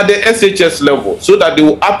and at the SHS level, so that they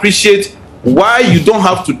will appreciate why you don't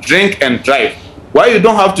have to drink and drive, why you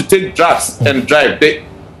don't have to take drugs and drive, the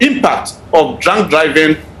impact of drunk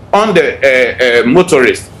driving on the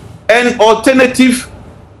motorist. and alternative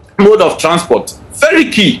mode of transport. Very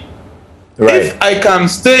key. Right. If I can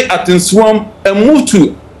stay at Nswam and move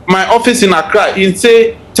to my office in Accra in,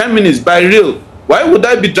 say, 10 minutes by rail, why would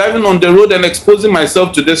I be driving on the road and exposing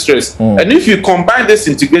myself to this stress? And if you combine this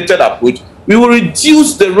integrated approach, we will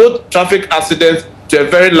reduce the road traffic accidents to a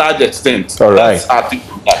very large extent. All right.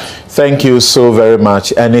 Thank you so very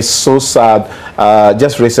much. And it's so sad.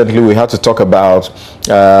 Just recently, we had to talk about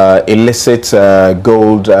illicit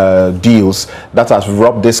gold deals that has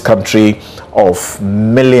robbed this country of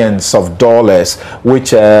millions of dollars,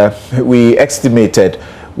 which we estimated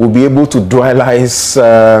will be able to dualize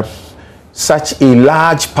such a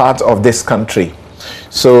large part of this country.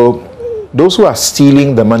 So those who are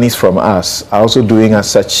stealing the monies from us are also doing us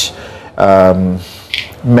such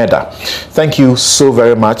murder. Thank you so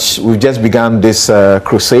very much. We've just begun this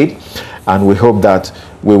crusade, and we hope that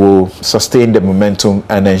we will sustain the momentum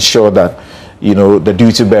and ensure that, you know, the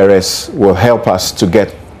duty bearers will help us to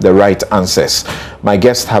get the right answers. My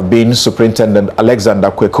guests have been Superintendent Alexander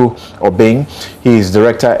Kweku Obeng. He is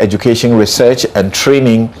Director Education Research and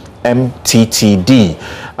Training, MTTD.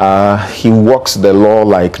 He walks the law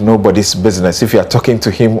like nobody's business. If you are talking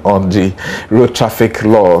to him on the road traffic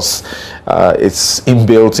laws, it's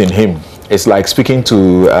inbuilt in him. It's like speaking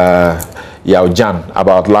to Yao Jan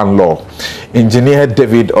about land law. Engineer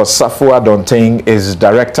David Osafua Donteng is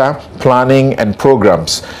Director, Planning and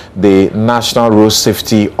Programs, the National Road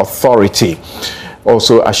Safety Authority,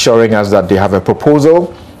 also assuring us that they have a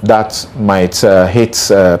proposal that might hit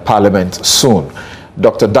Parliament soon.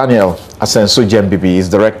 Dr. Daniel Asensu Jembibi is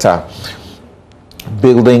Director,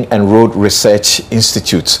 Building and Road Research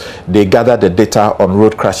Institute. They gather the data on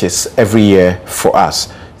road crashes every year for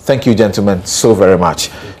us. Thank you, gentlemen, so very much.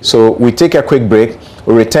 So we take a quick break.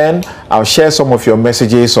 We return. I'll share some of your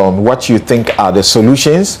messages on what you think are the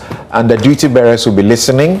solutions, and the duty bearers will be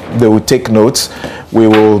listening. They will take notes. We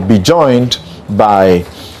will be joined by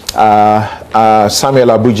Samuel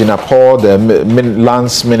Abujina Paul, the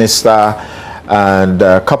Lands Minister, and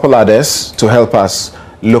a couple others to help us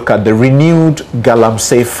look at the renewed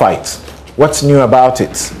Galamsey fight. What's new about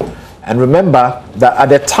it? And remember that at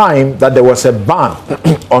the time that there was a ban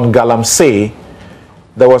on Galamsey,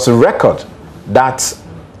 there was a record that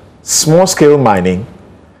small-scale mining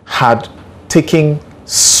had taken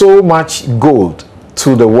so much gold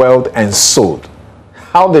to the world and sold.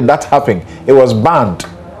 How did that happen? It was banned.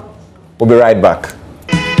 We'll be right back.